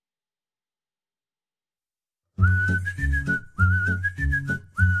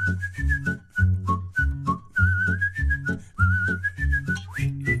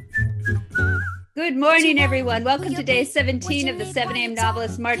morning, everyone. Welcome to day 17 of the 7 a.m.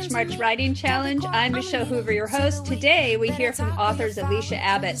 Novelist March Writing Challenge. I'm Michelle Hoover, your host. Today, we hear from authors Alysia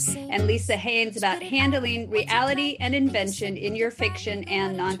Abbott and Lise Haines about handling reality and invention in your fiction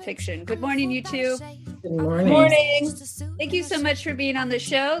and nonfiction. Good morning, you two. Good morning. Morning. Thank you so much for being on the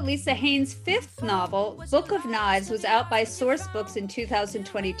show. Lise Haines' fifth novel, Book of Knives, was out by Source Books in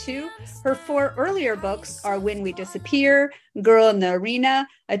 2022. Her four earlier books are When We Disappear, Girl in the Arena,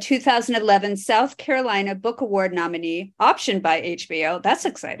 a 2011 South Carolina Book Award nominee, optioned by HBO. That's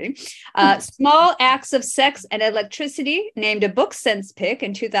exciting. Small Acts of Sex and Electricity, named a Book Sense pick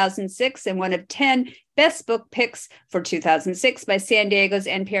in 2006 and one of 10 Best Book Picks for 2006 by San Diego's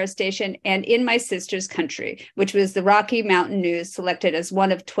NPR station, and In My Sister's Country, which was the Rocky Mountain News selected as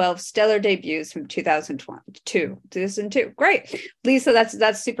one of 12 stellar debuts from 2002. Great. Lisa,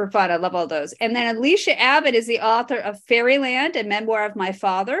 that's super fun. I love all those. And then Alysia Abbott is the author of Fairyland, a memoir of my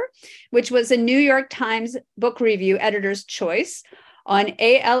father, which was a New York Times Book Review Editor's Choice on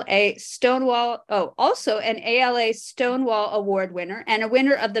ALA Stonewall. Oh, also an ALA Stonewall Award winner and a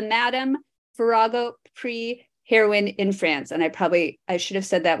winner of the Madame Farago Prix Heroine in France. And I should have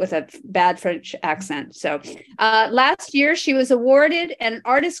said that with a bad French accent. So last year, she was awarded an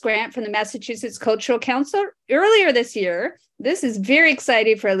artist grant from the Massachusetts Cultural Council. Earlier this year, this is very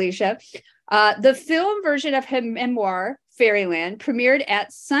exciting for Alysia, the film version of her memoir, Fairyland, premiered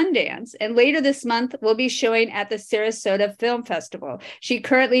at Sundance, and later this month will be showing at the Sarasota Film Festival. She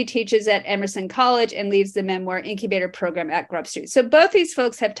currently teaches at Emerson College and leads the memoir incubator program at Grub Street. So both these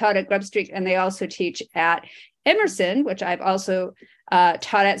folks have taught at Grub Street, and they also teach at Emerson, which I've also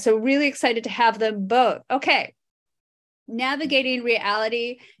taught at. So really excited to have them both. Okay. Navigating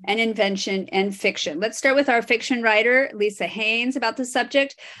reality and invention and fiction. Let's start with our fiction writer, Lise Haines, about the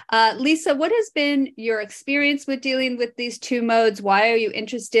subject. Lisa, what has been your experience with dealing with these two modes? Why are you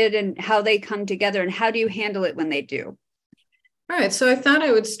interested in how they come together, and how do you handle it when they do? All right, so I thought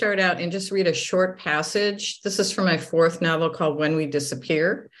I would start out and just read a short passage. This is from my fourth novel called When We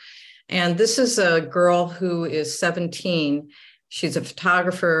Disappear. And this is a girl who is 17. She's a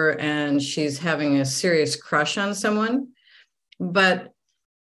photographer and she's having a serious crush on someone. But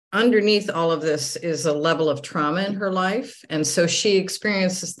underneath all of this is a level of trauma in her life. And so she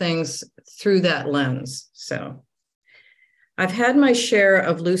experiences things through that lens. So I've had my share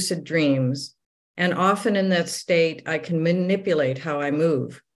of lucid dreams, and often in that state, I can manipulate how I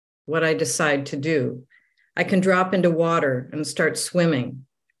move, what I decide to do. I can drop into water and start swimming,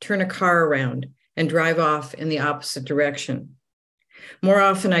 turn a car around, and drive off in the opposite direction. More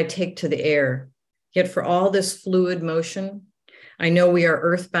often, I take to the air. Yet for all this fluid motion, I know we are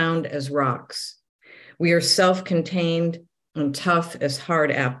earthbound as rocks. We are self-contained and tough as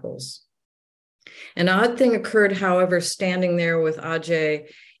hard apples. An odd thing occurred, however, standing there with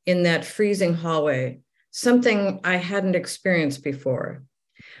Ajay in that freezing hallway, something I hadn't experienced before.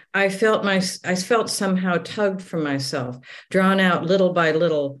 I felt somehow tugged from myself, drawn out little by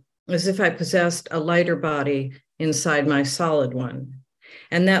little, as if I possessed a lighter body inside my solid one.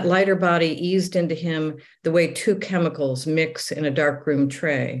 And that lighter body eased into him the way two chemicals mix in a darkroom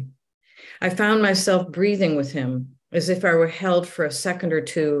tray. I found myself breathing with him as if I were held for a second or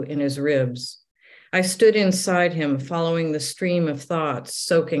two in his ribs. I stood inside him, following the stream of thoughts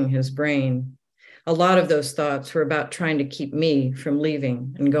soaking his brain. A lot of those thoughts were about trying to keep me from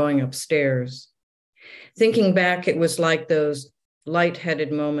leaving and going upstairs. Thinking back, it was like those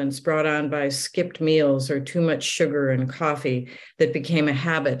lightheaded moments brought on by skipped meals or too much sugar and coffee that became a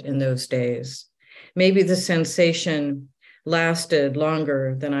habit in those days. Maybe the sensation lasted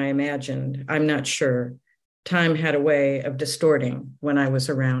longer than I imagined. I'm not sure. Time had a way of distorting when I was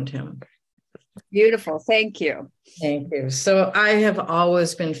around him. Beautiful. Thank you. Thank you. So I have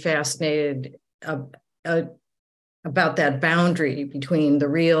always been fascinated about that boundary between the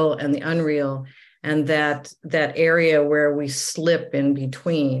real and the unreal, and that area where we slip in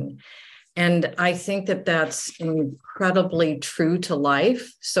between. And I think that that's incredibly true to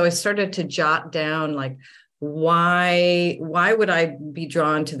life. So I started to jot down, like, why would I be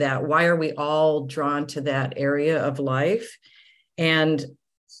drawn to that? Why are we all drawn to that area of life? And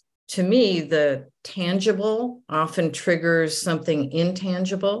to me, the tangible often triggers something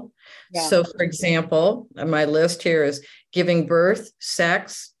intangible. Yeah. So, for example, my list here is giving birth,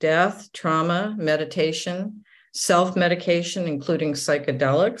 sex, death, trauma, meditation, self-medication, including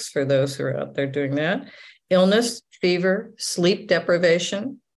psychedelics for those who are out there doing that, illness, fever, sleep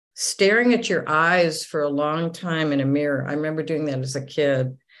deprivation, staring at your eyes for a long time in a mirror. I remember doing that as a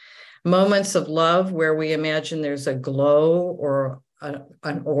kid. Moments of love where we imagine there's a glow or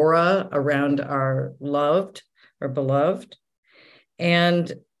an aura around our loved or beloved.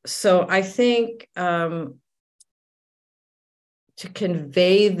 And so I think to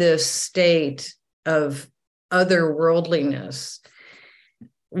convey this state of otherworldliness,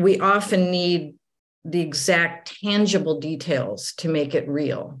 we often need the exact tangible details to make it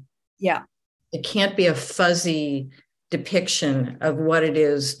real. Yeah. It can't be a fuzzy depiction of what it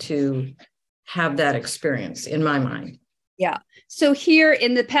is to have that experience, in my mind. Yeah. So here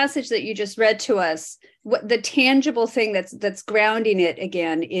in the passage that you just read to us, what the tangible thing that's grounding it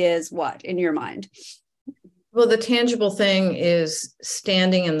again is what in your mind? Well, the tangible thing is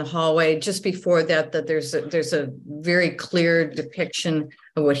standing in the hallway. Just before that there's a very clear depiction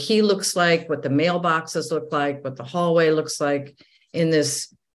of what he looks like, what the mailboxes look like, what the hallway looks like in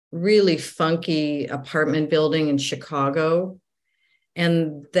this really funky apartment building in Chicago.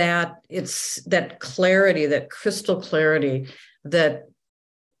 And that it's that clarity, that crystal clarity that,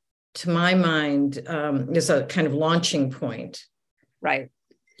 to my mind, is a kind of launching point. Right.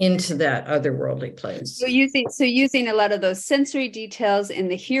 Into that otherworldly place. So using a lot of those sensory details in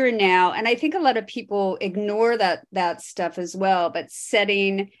the here and now, and I think a lot of people ignore that stuff as well, but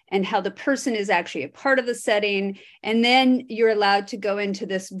setting and how the person is actually a part of the setting, and then you're allowed to go into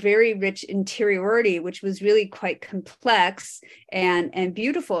this very rich interiority, which was really quite complex and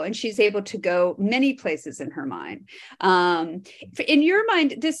beautiful, and she's able to go many places in her mind. In your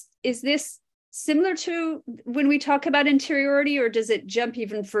mind, this similar to when we talk about interiority, or does it jump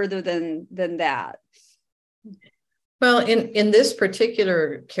even further than that? Well, in this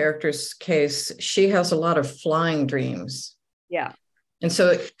particular character's case, she has a lot of flying dreams. Yeah. And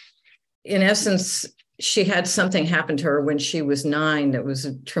so in essence, she had something happen to her when she was 9 that was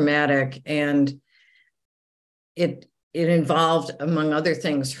traumatic, and it involved, among other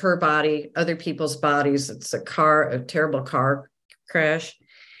things, her body, other people's bodies. It's a terrible car crash.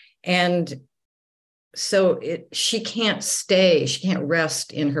 And so she can't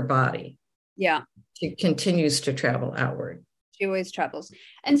rest in her body. Yeah. She continues to travel outward. She always travels.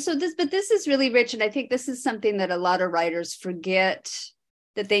 And so this is really rich. And I think this is something that a lot of writers forget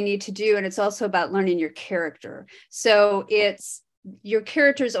that they need to do. And it's also about learning your character. So your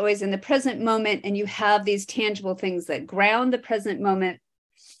character is always in the present moment, and you have these tangible things that ground the present moment.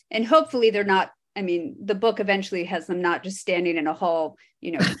 And hopefully they're not, the book eventually has them not just standing in a hall,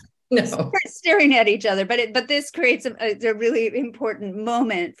 no, staring at each other, but this creates a really important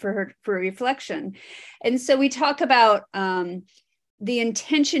moment for reflection. And so we talk about the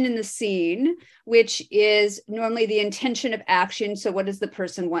intention in the scene, which is normally the intention of action. So what does the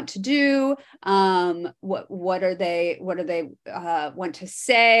person want to do? What are they want to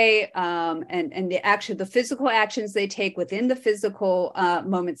say? And the physical actions they take within the physical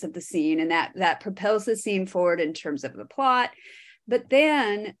moments of the scene, and that propels the scene forward in terms of the plot. But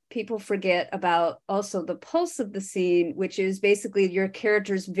then people forget about also the pulse of the scene, which is basically your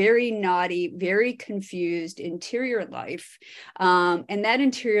character's very naughty, very confused interior life. And that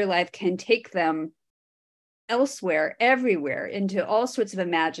interior life can take them elsewhere, everywhere, into all sorts of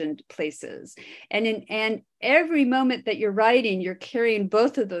imagined places. And in every moment that you're writing, you're carrying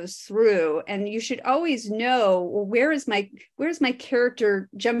both of those through. And you should always know, well, where is my character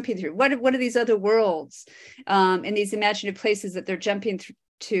jumping through? What are these other worlds and these imaginative places that they're jumping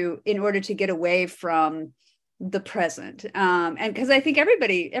to in order to get away from the present? And because I think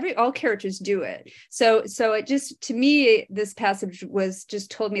all characters do it. So it just, to me, this passage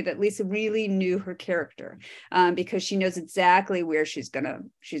told me that Lisa really knew her character because she knows exactly where she's gonna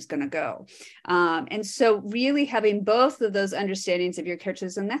go. And so really having both of those understandings of your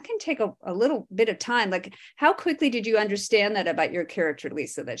characters, and that can take a little bit of time. Like, how quickly did you understand that about your character,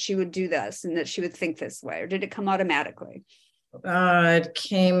 Lisa, that she would do this and that she would think this way, or did it come automatically? It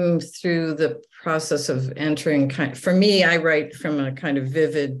came through the process of entering. For me, I write from a kind of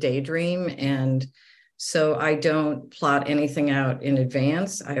vivid daydream, and so I don't plot anything out in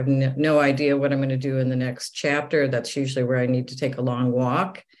advance. I have no idea what I'm going to do in the next chapter. That's usually where I need to take a long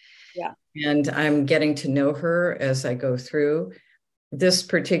walk. Yeah, and I'm getting to know her as I go through. This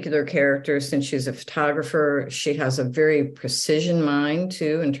particular character, since she's a photographer, she has a very precision mind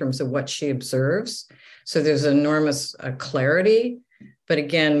too in terms of what she observes. So there's enormous clarity. But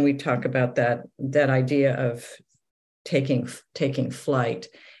again, we talk about that idea of taking flight.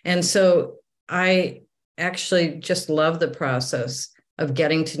 And so I actually just love the process of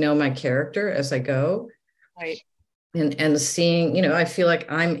getting to know my character as I go. Right. And seeing, I feel like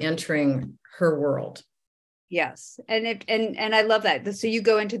I'm entering her world. Yes. And I love that. So you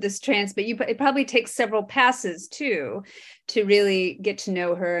go into this trance, but it probably takes several passes too, to really get to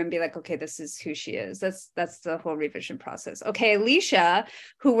know her and be like, okay, this is who she is. That's the whole revision process. Okay. Alysia,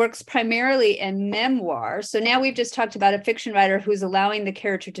 who works primarily in memoir. So now we've just talked about a fiction writer who's allowing the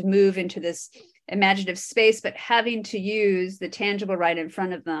character to move into this imaginative space, but having to use the tangible right in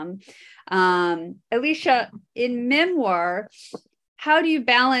front of them. Alysia, in memoir, how do you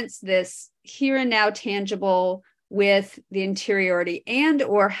balance this here and now tangible with the interiority, and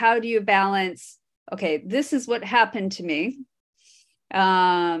or how do you balance, okay, this is what happened to me,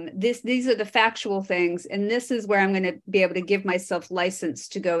 these are the factual things, and this is where I'm going to be able to give myself license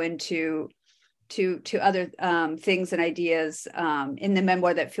to go into to other things and ideas in the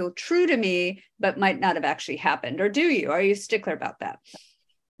memoir that feel true to me but might not have actually happened? Or are you a stickler about that?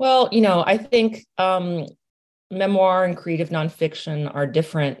 Well, I think memoir and creative nonfiction are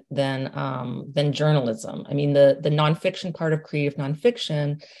different than journalism. I mean, the nonfiction part of creative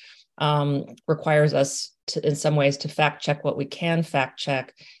nonfiction requires us to, in some ways, to fact check what we can fact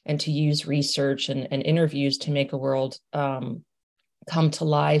check, and to use research and interviews to make a world come to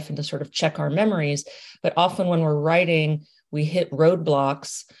life and to sort of check our memories. But often when we're writing, we hit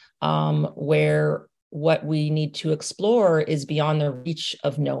roadblocks where what we need to explore is beyond the reach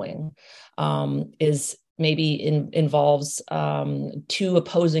of knowing, involves two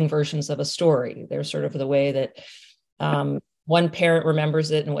opposing versions of a story. They're sort of the way that one parent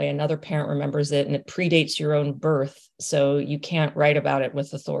remembers it and the way another parent remembers it, and it predates your own birth. So you can't write about it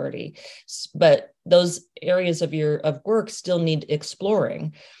with authority. But those areas of work still need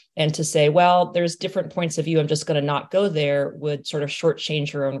exploring. And to say, well, there's different points of view, I'm just going to not go there, would sort of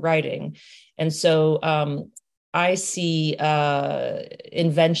shortchange your own writing. And so I see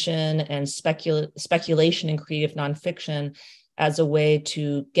invention and speculation in creative nonfiction as a way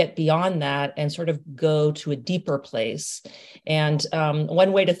to get beyond that and sort of go to a deeper place. And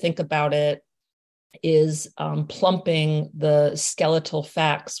one way to think about it is plumping the skeletal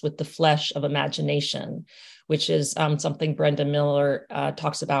facts with the flesh of imagination, which is something Brenda Miller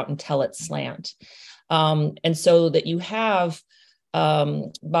talks about in Tell It Slant. And so that you have, by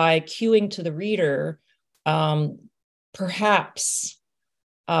cueing to the reader, perhaps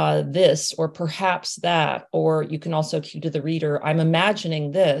this, or perhaps that, or you can also cue to the reader, I'm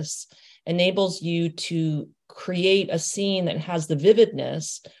imagining this, enables you to create a scene that has the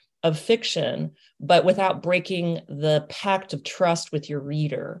vividness of fiction, but without breaking the pact of trust with your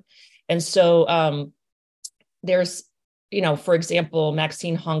reader. And so there's, for example,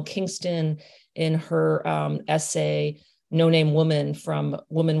 Maxine Hong Kingston in her essay, No Name Woman from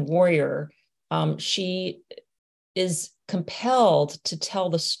Woman Warrior, she is compelled to tell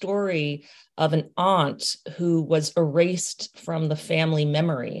the story of an aunt who was erased from the family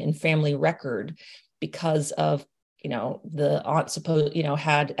memory and family record because of, the aunt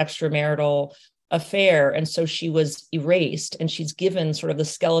had extramarital affair. And so she was erased, and she's given sort of the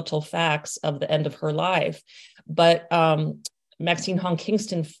skeletal facts of the end of her life. But Maxine Hong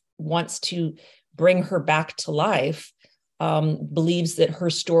Kingston wants to bring her back to life, believes that her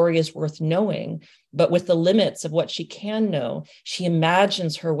story is worth knowing, but with the limits of what she can know, she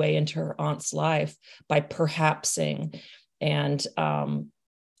imagines her way into her aunt's life by perhapsing and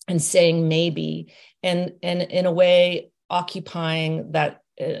saying maybe, and in a way occupying that,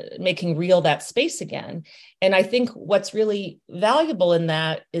 making real that space again. And I think what's really valuable in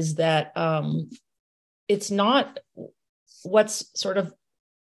that is that it's not what's sort of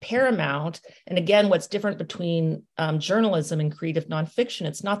paramount. And again, what's different between journalism and creative nonfiction,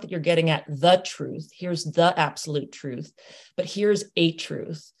 it's not that you're getting at the truth. Here's the absolute truth, but here's a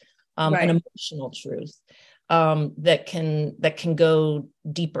truth, right. An emotional truth that can go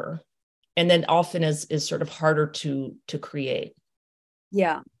deeper, and then often is sort of harder to create.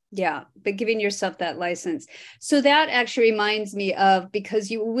 Yeah, but giving yourself that license. So that actually reminds me of, because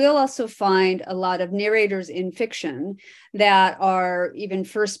you will also find a lot of narrators in fiction that are even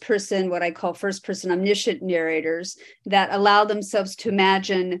what I call first person omniscient narrators, that allow themselves to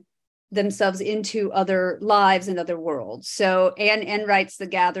imagine themselves into other lives and other worlds. So Anne Enright's The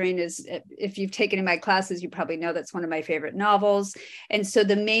Gathering is, if you've taken in my classes, you probably know that's one of my favorite novels. And so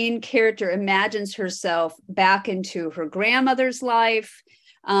the main character imagines herself back into her grandmother's life,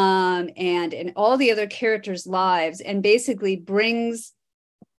 and all the other characters' lives, and basically brings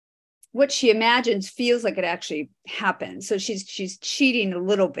what she imagines, feels like it actually happened. So she's cheating a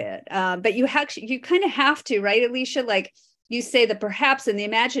little bit, but you kind of have to, right, Alysia? Like you say, the perhaps and the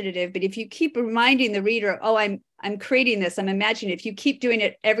imaginative, but if you keep reminding the reader, oh, I'm creating this, I'm imagining. If you keep doing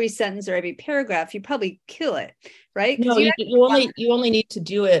it every sentence or every paragraph, you probably kill it, right? No, you only need to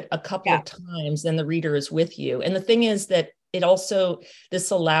do it a couple of times, then the reader is with you. And the thing is that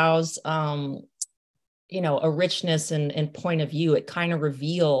this allows a richness and point of view. It kind of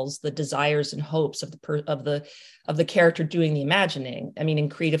reveals the desires and hopes of the character doing the imagining. I mean, in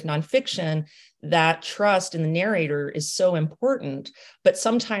creative nonfiction, that trust in the narrator is so important, but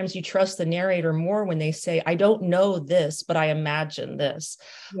sometimes you trust the narrator more when they say, I don't know this, but I imagine this.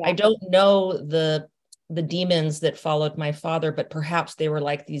 Yeah. I don't know the demons that followed my father, but perhaps they were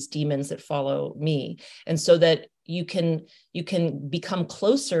like these demons that follow me. And so that you can become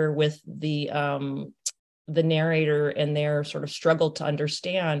closer with the narrator and their sort of struggle to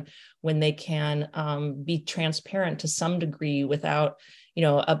understand when they can be transparent to some degree without,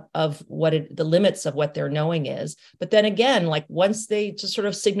 of the limits of what their knowing is. But then again, like once they just sort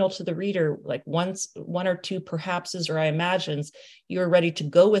of signal to the reader, like one or two perhapses or I imagines, you're ready to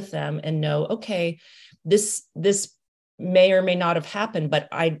go with them and know, okay, this may or may not have happened, but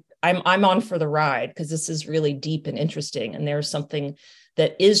I'm on for the ride because this is really deep and interesting. And there's something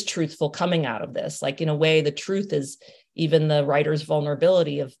that is truthful coming out of this. Like in a way, the truth is even the writer's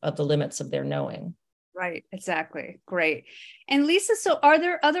vulnerability of the limits of their knowing. Right, exactly. Great. And Lisa, so are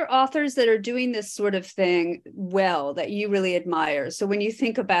there other authors that are doing this sort of thing well that you really admire? So when you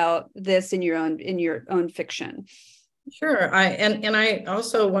think about this in your own fiction. Sure. I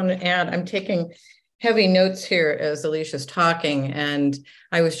also want to add, I'm taking heavy notes here as Alicia's talking, and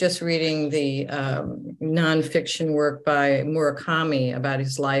I was just reading the nonfiction work by Murakami about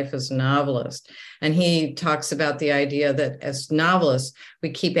his life as a novelist. And he talks about the idea that as novelists,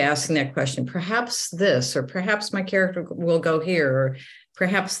 we keep asking that question, perhaps this, or perhaps my character will go here, or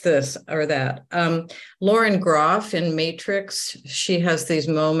perhaps this or that. Lauren Groff in Matrix, she has these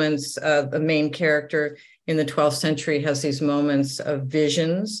moments, the main character in the 12th century has these moments of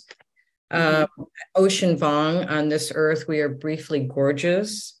visions. Ocean Vuong, On This Earth We Are Briefly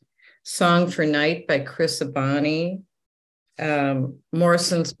Gorgeous. Song for Night by Chris Abani.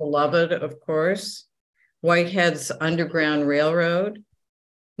 Morrison's Beloved, of course. Whitehead's Underground Railroad.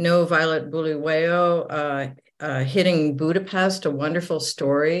 No Violet Bulawayo, Hitting Budapest, a wonderful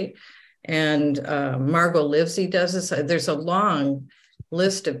story. And Margot Livesey does this. There's a long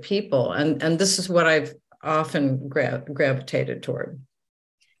list of people. And this is what I've often gravitated toward.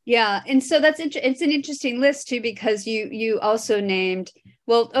 Yeah. And so it's an interesting list too, because you also named,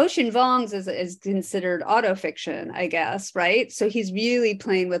 well, Ocean Vuong's is considered autofiction, I guess, right? So he's really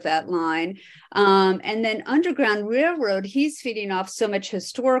playing with that line. And then Underground Railroad, he's feeding off so much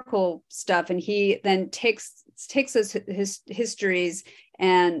historical stuff. And he then takes those his histories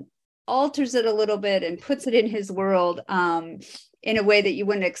and alters it a little bit and puts it in his world. In a way that you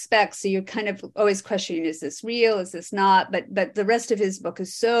wouldn't expect. So you're kind of always questioning, is this real? Is this not? But the rest of his book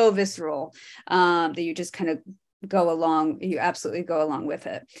is so visceral that you just kind of you absolutely go along with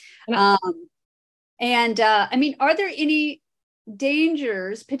it. I mean, are there any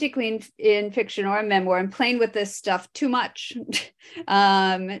dangers, particularly in fiction or a memoir, and playing with this stuff too much?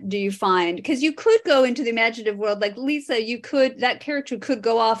 Do you find, because you could go into the imaginative world, like Lisa, that character could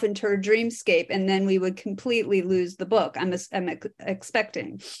go off into her dreamscape, and then we would completely lose the book. I'm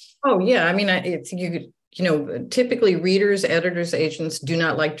expecting. Oh yeah, I mean, it's typically readers, editors, agents do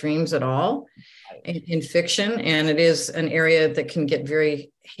not like dreams at all in fiction, and it is an area that can get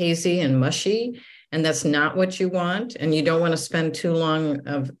very hazy and mushy. And that's not what you want. And you don't want to spend too long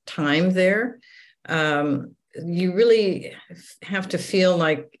of time there. You really have to feel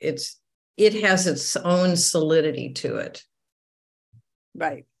like it has its own solidity to it.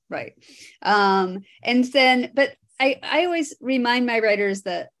 Right. And then, but I always remind my writers,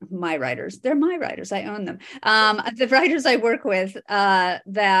 they're my writers, I own them. The writers I work with,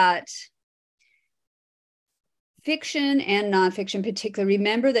 that fiction and nonfiction particularly,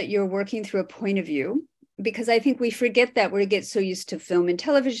 remember that you're working through a point of view, because I think we forget that. We get so used to film and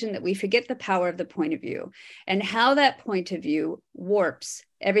television that we forget the power of the point of view and how that point of view warps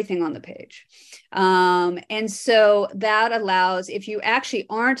everything on the page. And so that allows, if you actually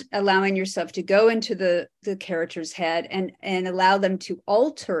aren't allowing yourself to go into the character's head and allow them to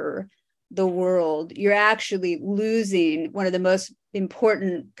alter the world, you're actually losing one of the most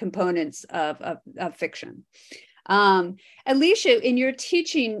important components of fiction. Alysia, in your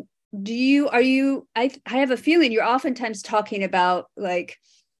teaching, I have a feeling you're oftentimes talking about, like,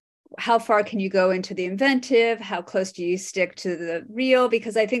 how far can you go into the inventive? How close do you stick to the real?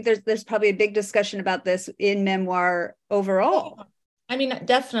 Because I think there's probably a big discussion about this in memoir overall. I mean,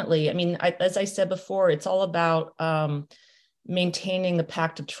 definitely. I mean, as I said before, it's all about maintaining the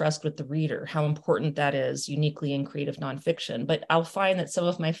pact of trust with the reader, how important that is uniquely in creative nonfiction. But I'll find that some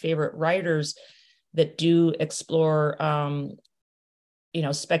of my favorite writers that do explore,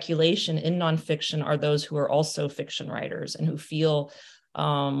 speculation in nonfiction are those who are also fiction writers and who feel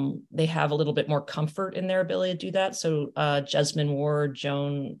they have a little bit more comfort in their ability to do that. So Jesmyn Ward,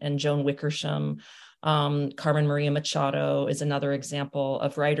 Joan Wickersham, Carmen Maria Machado is another example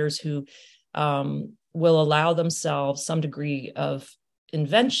of writers who will allow themselves some degree of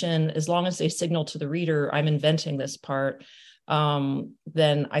invention as long as they signal to the reader, I'm inventing this part.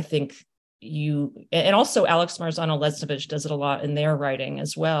 Then I think and also Alex Marzano-Lesnevich does it a lot in their writing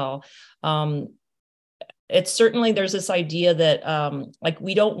as well. It's certainly, there's this idea that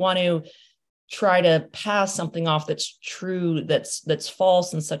we don't want to try to pass something off that's true, that's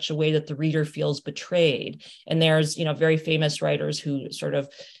false in such a way that the reader feels betrayed. And there's, very famous writers who sort of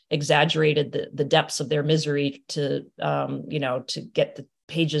exaggerated the depths of their misery to get the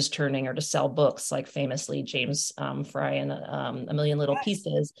pages turning or to sell books, like famously James Fry in A Million Little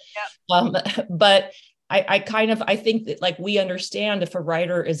Pieces. Yep. But I think that we understand if a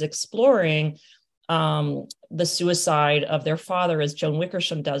writer is exploring the suicide of their father, as Joan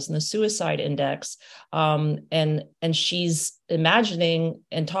Wickersham does in the Suicide Index. And she's imagining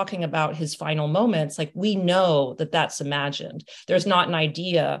and talking about his final moments. We know that that's imagined. There's not an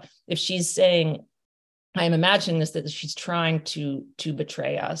idea. If she's saying, I'm imagining this, that she's trying to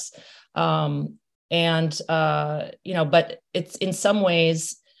betray us. But it's in some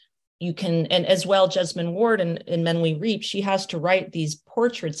ways you can, and as well, Jesmyn Ward in Men We Reap, she has to write these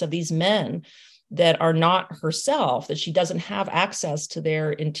portraits of these men that are not herself, that she doesn't have access to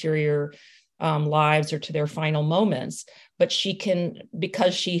their interior lives or to their final moments. But she can,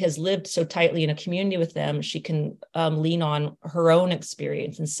 because she has lived so tightly in a community with them, she can lean on her own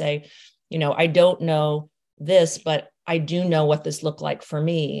experience and say, I don't know this, but I do know what this looked like for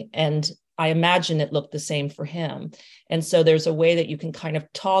me. And I imagine it looked the same for him. And so there's a way that you can kind of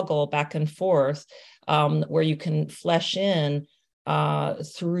toggle back and forth where you can flesh in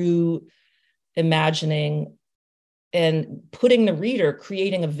through imagining and putting the reader,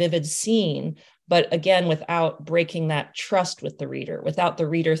 creating a vivid scene, but again, without breaking that trust with the reader, without the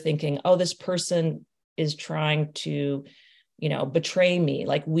reader thinking, oh, this person is trying to, betray me.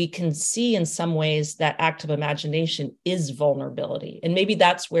 We can see in some ways that act of imagination is vulnerability. And maybe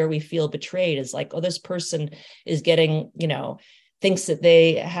that's where we feel betrayed, is oh, this person is getting, thinks that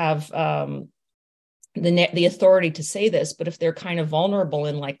they have the authority to say this, but if they're kind of vulnerable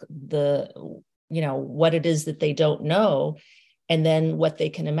in what it is that they don't know, and then what they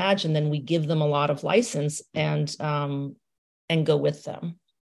can imagine, then we give them a lot of license and go with them.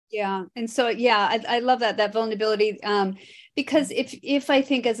 Yeah. And so, I love that vulnerability, because if I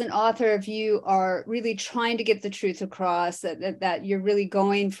think as an author, if you are really trying to get the truth across, that you're really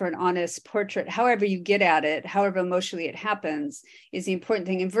going for an honest portrait, however you get at it, however emotionally it happens, is the important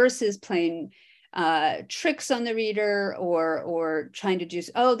thing, and versus playing tricks on the reader or trying to just,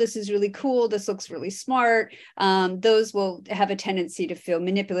 oh, this is really cool, this looks really smart. Those will have a tendency to feel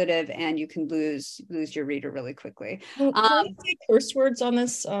manipulative, and you can lose your reader really quickly. Can we say curse words on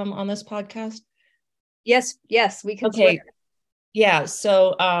this podcast? Yes, we can. Okay. Swear. Yeah.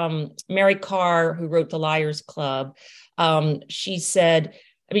 So Mary Carr, who wrote The Liars Club, she said,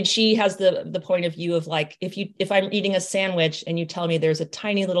 she has the point of view of if I'm eating a sandwich and you tell me there's a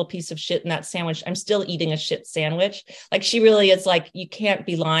tiny little piece of shit in that sandwich, I'm still eating a shit sandwich. She really is you can't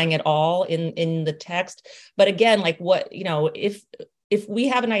be lying at all in the text. But again, what, if we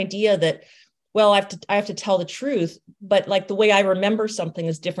have an idea that, well, I have to tell the truth, but the way I remember something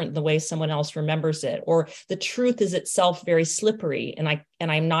is different than the way someone else remembers it, or the truth is itself very slippery and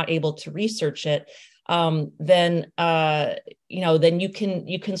I'm not able to research it. Then you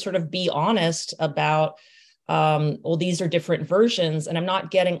can sort of be honest about, well, these are different versions, and I'm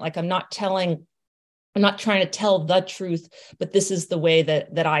not trying to tell the truth, but this is the way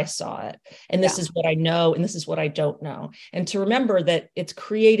that I saw it. And this is what I know. And this is what I don't know. And to remember that it's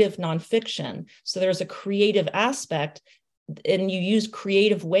creative nonfiction. So there's a creative aspect, and you use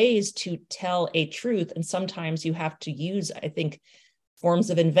creative ways to tell a truth. And sometimes you have to use, I think, forms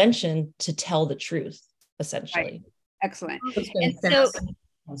of invention to tell the truth, essentially. Right. Excellent. And so,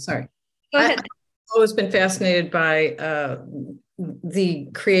 sorry. Go ahead. I've always been fascinated by the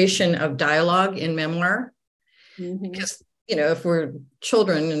creation of dialogue in memoir, because, if we're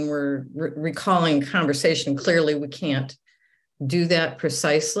children and we're recalling conversation, clearly we can't do that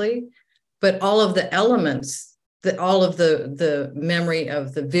precisely, but all of the elements, all of the memory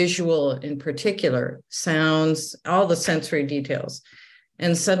of the visual in particular, sounds, all the sensory details.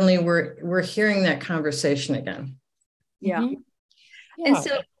 And suddenly we're hearing that conversation again. Yeah. Mm-hmm. Yeah. And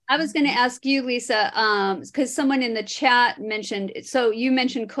so I was going to ask you, Lisa, because someone in the chat mentioned, so you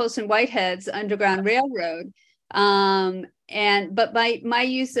mentioned Colson Whitehead's Underground Railroad. But my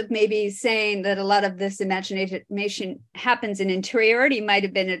use of maybe saying that a lot of this imagination happens in interiority might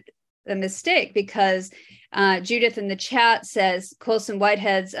have been a mistake, because Judith in the chat says Colson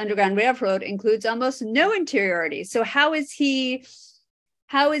Whitehead's Underground Railroad includes almost no interiority. So how is he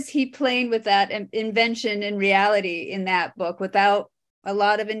playing with that invention and reality in that book without a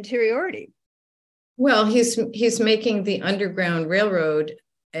lot of interiority? Well, he's making the Underground Railroad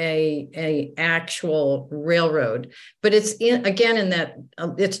a actual railroad, but it's in that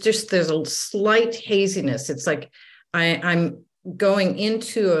it's just, there's a slight haziness. It's like I'm going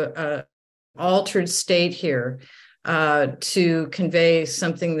into a altered state here to convey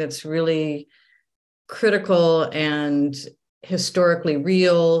something that's really critical and historically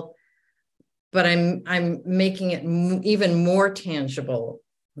real, but I'm making it even more tangible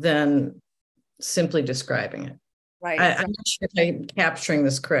than simply describing it. Right. I'm not sure if I'm capturing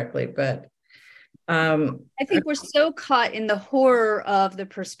this correctly, but I think we're so caught in the horror of the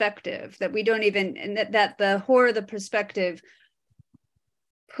perspective that we don't even, and that the horror of the perspective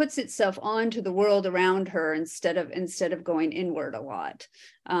puts itself onto the world around her instead of going inward a lot,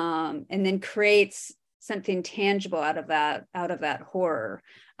 and then creates something tangible out of that horror,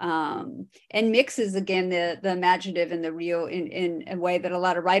 and mixes again the imaginative and the real in a way that a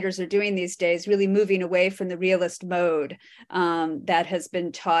lot of writers are doing these days, really moving away from the realist mode that has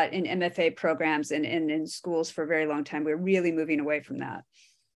been taught in MFA programs and in schools for a very long time. We're really moving away from that.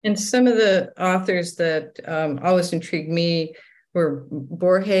 And some of the authors that always intrigued me were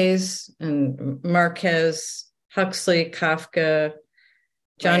Borges and Marquez, Huxley, Kafka,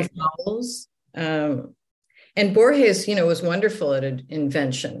 John Fowles. And Borges, was wonderful at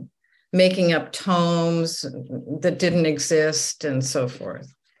invention, making up tomes that didn't exist and so forth.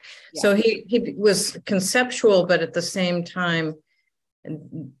 Yeah. So he was conceptual, but at the same time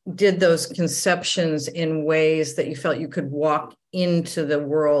did those conceptions in ways that you felt you could walk into the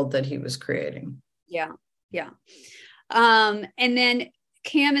world that he was creating. Yeah. And then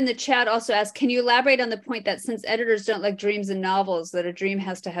Cam in the chat also asked, can you elaborate on the point that since editors don't like dreams in novels, that a dream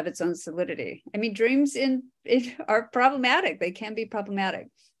has to have its own solidity? I mean, dreams are problematic. They can be problematic.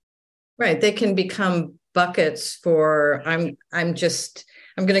 Right. They can become buckets for, I'm going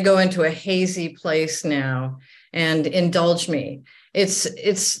to go into a hazy place now and indulge me. It's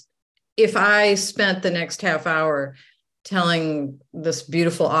if I spent the next half hour telling this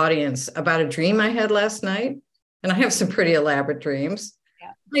beautiful audience about a dream I had last night, and I have some pretty elaborate dreams,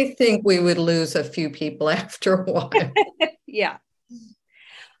 I think we would lose a few people after a while. Yeah.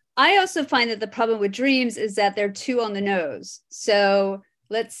 I also find that the problem with dreams is that they're too on the nose. So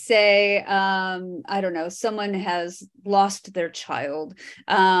let's say, I don't know, someone has lost their child.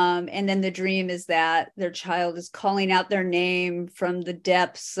 And then the dream is that their child is calling out their name from the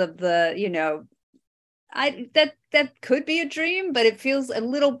depths of the, that could be a dream, but it feels a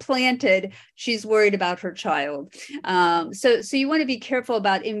little planted. She's worried about her child. So you want to be careful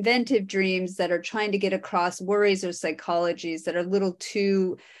about inventive dreams that are trying to get across worries or psychologies that are a little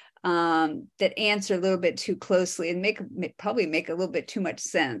too, that answer a little bit too closely and probably make a little bit too much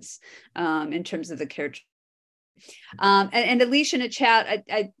sense in terms of the character. And Alysia in a chat,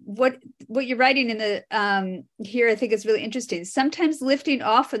 what you're writing in the here, I think is really interesting. Sometimes lifting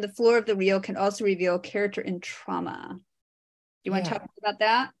off from the floor of the real can also reveal character in trauma. Do you want to talk about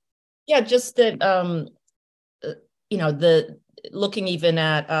that? Yeah, just that the looking even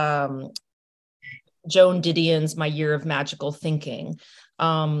at Joan Didion's My Year of Magical Thinking.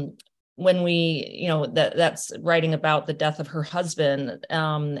 When we, that's writing about the death of her husband,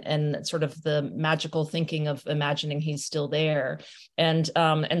 and sort of the magical thinking of imagining he's still there. And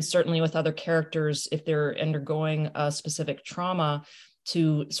certainly with other characters, if they're undergoing a specific trauma,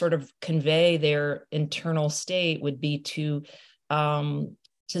 to sort of convey their internal state would be to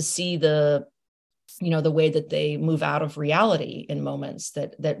see the way that they move out of reality in moments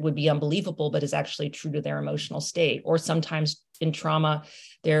that would be unbelievable, but is actually true to their emotional state. Or sometimes in trauma,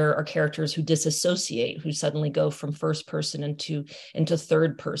 there are characters who disassociate, who suddenly go from first person into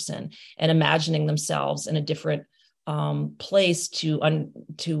third person, and imagining themselves in a different place to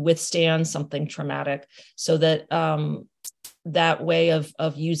withstand something traumatic. So that that way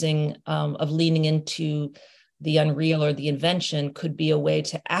of using of leaning into the unreal or the invention could be a way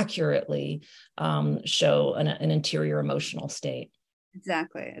to accurately show an interior emotional state.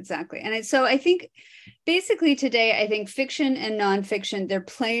 Exactly. And so I think basically today, I think fiction and nonfiction, they're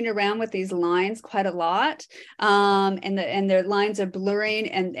playing around with these lines quite a lot. And their lines are blurring,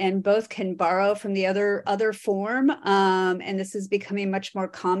 and both can borrow from the other form. And this is becoming much more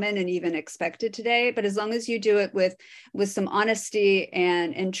common and even expected today. But as long as you do it with some honesty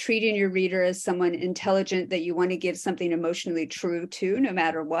and treating your reader as someone intelligent that you want to give something emotionally true to, no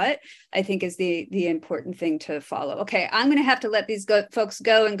matter what, I think is the important thing to follow. Okay, I'm going to have to let these folks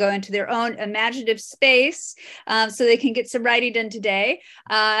go and go into their own imaginative space so they can get some writing done today.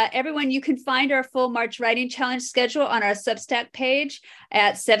 Everyone, you can find our full March Writing Challenge schedule on our Substack page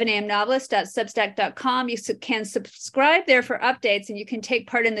at 7amnovelist.substack.com. You can subscribe there for updates, and you can take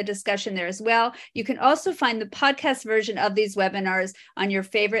part in the discussion there as well. You can also find the podcast version of these webinars on your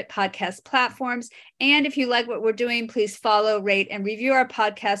favorite podcast platforms. And if you like what we're doing, please follow, rate, and review our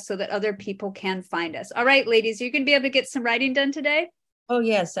podcast so that other people can find us. All right, ladies, you're going to be able to get some writing done today? Oh,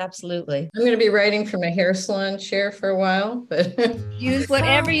 yes, absolutely. I'm going to be writing from a hair salon chair for a while, but use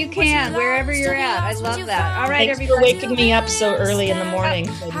whatever you can, wherever you're at. I love that. All right, Thanks everybody. for waking me up so early in the morning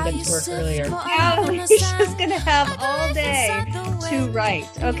so I can get to work earlier. Now Alicia's going to have all day to write.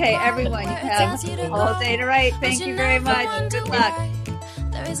 Okay, everyone, you have all day to write. Thank you very much. Good luck.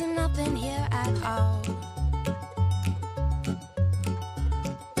 There isn't nothing here at all.